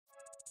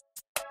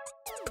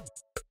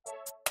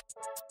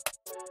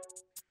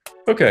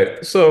Okay,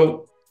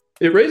 so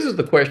it raises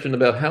the question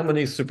about how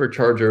many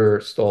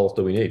supercharger stalls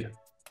do we need?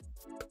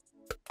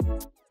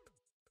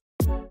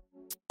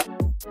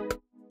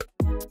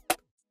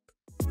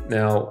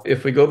 Now,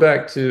 if we go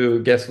back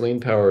to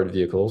gasoline-powered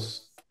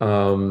vehicles,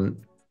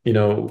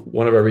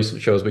 one of our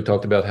recent shows, we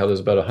talked about how there's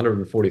about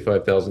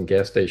 145,000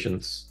 gas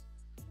stations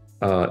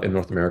in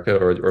North America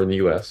or in the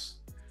US.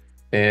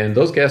 And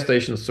those gas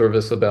stations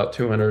service about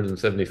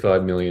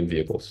 275 million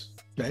vehicles.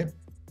 Okay.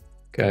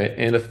 Okay.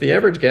 And if the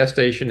average gas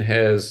station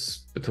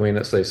has between,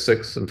 let's say,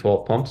 6 and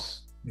 12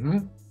 pumps,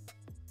 Mhm.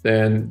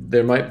 then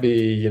there might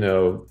be,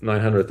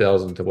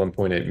 900,000 to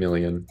 1.8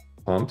 million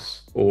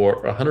pumps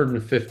or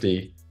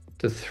 150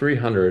 to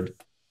 300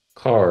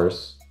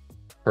 cars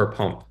per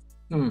pump.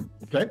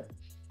 Okay.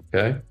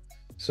 Okay.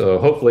 So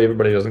hopefully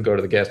everybody doesn't go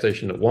to the gas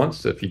station at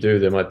once. If you do,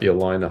 there might be a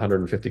line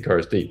 150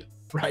 cars deep,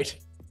 Right.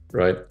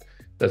 right?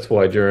 That's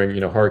why during,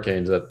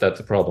 hurricanes, that's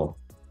a problem.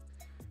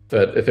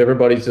 But if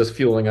everybody's just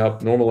fueling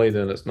up normally,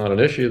 then it's not an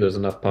issue. There's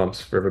enough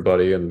pumps for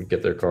everybody and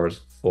get their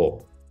cars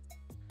full.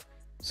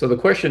 So the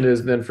question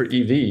is then for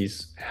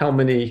EVs, how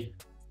many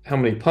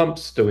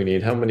pumps do we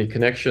need? How many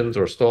connections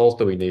or stalls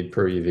do we need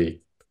per EV?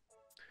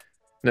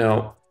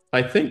 Now,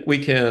 I think we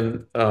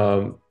can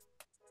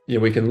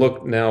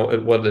look now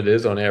at what it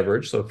is on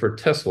average. So for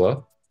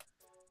Tesla,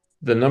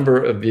 the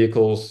number of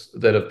vehicles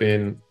that have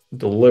been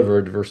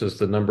delivered versus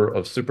the number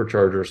of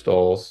supercharger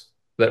stalls,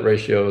 that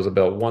ratio is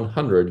about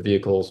 100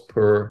 vehicles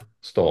per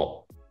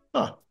stall.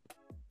 Huh.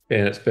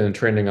 And it's been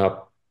trending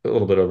up a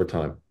little bit over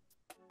time.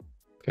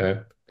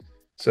 Okay.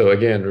 So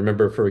again,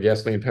 remember for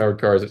gasoline powered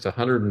cars, it's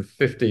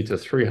 150 to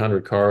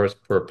 300 cars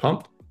per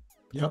pump.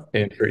 Yep.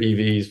 And for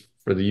EVs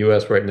for the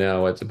US right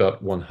now, it's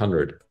about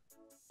 100.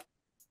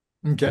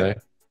 Okay. Okay.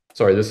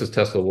 Sorry, this is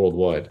Tesla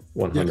worldwide, Yes.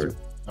 100.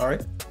 All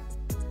right.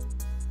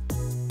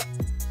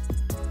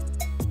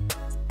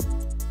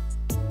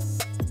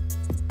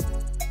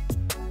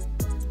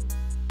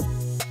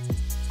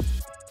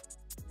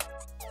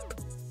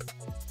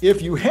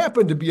 If you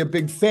happen to be a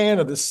big fan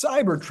of the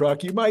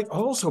Cybertruck, you might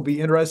also be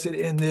interested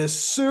in this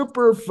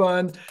super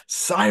fun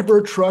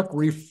Cybertruck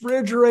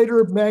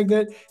refrigerator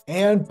magnet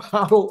and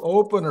bottle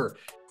opener.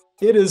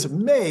 It is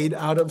made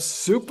out of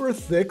super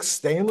thick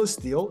stainless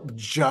steel,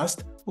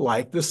 just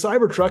like the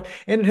Cybertruck,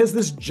 and it has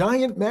this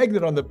giant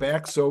magnet on the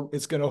back, so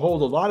it's going to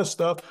hold a lot of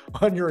stuff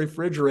on your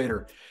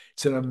refrigerator.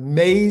 It's an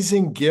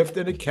amazing gift,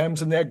 and it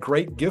comes in that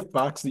great gift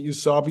box that you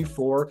saw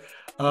before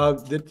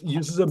that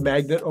uses a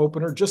magnet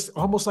opener, just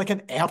almost like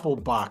an Apple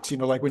box,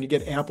 like when you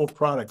get Apple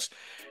products.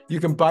 You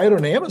can buy it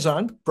on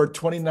Amazon for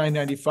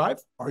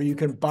 $29.95, or you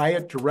can buy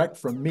it direct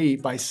from me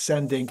by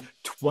sending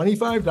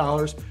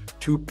 $25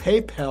 to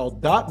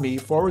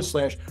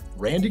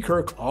paypal.me/Randy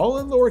Kirk, all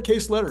in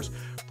lowercase letters.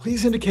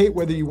 Please indicate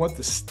whether you want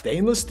the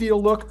stainless steel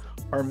look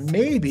or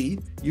maybe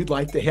you'd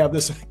like to have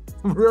this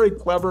very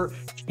clever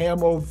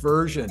camo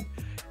version.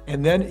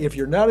 And then if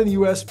you're not in the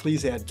US,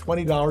 please add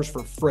 $20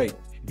 for freight.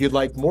 If you'd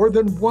like more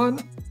than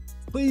one,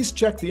 please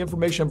check the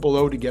information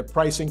below to get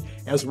pricing,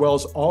 as well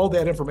as all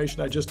that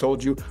information I just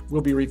told you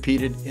will be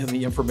repeated in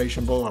the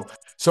information below.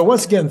 So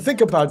once again,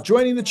 think about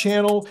joining the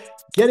channel,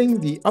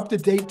 getting the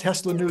up-to-date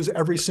Tesla news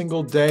every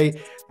single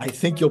day. I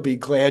think you'll be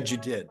glad you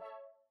did.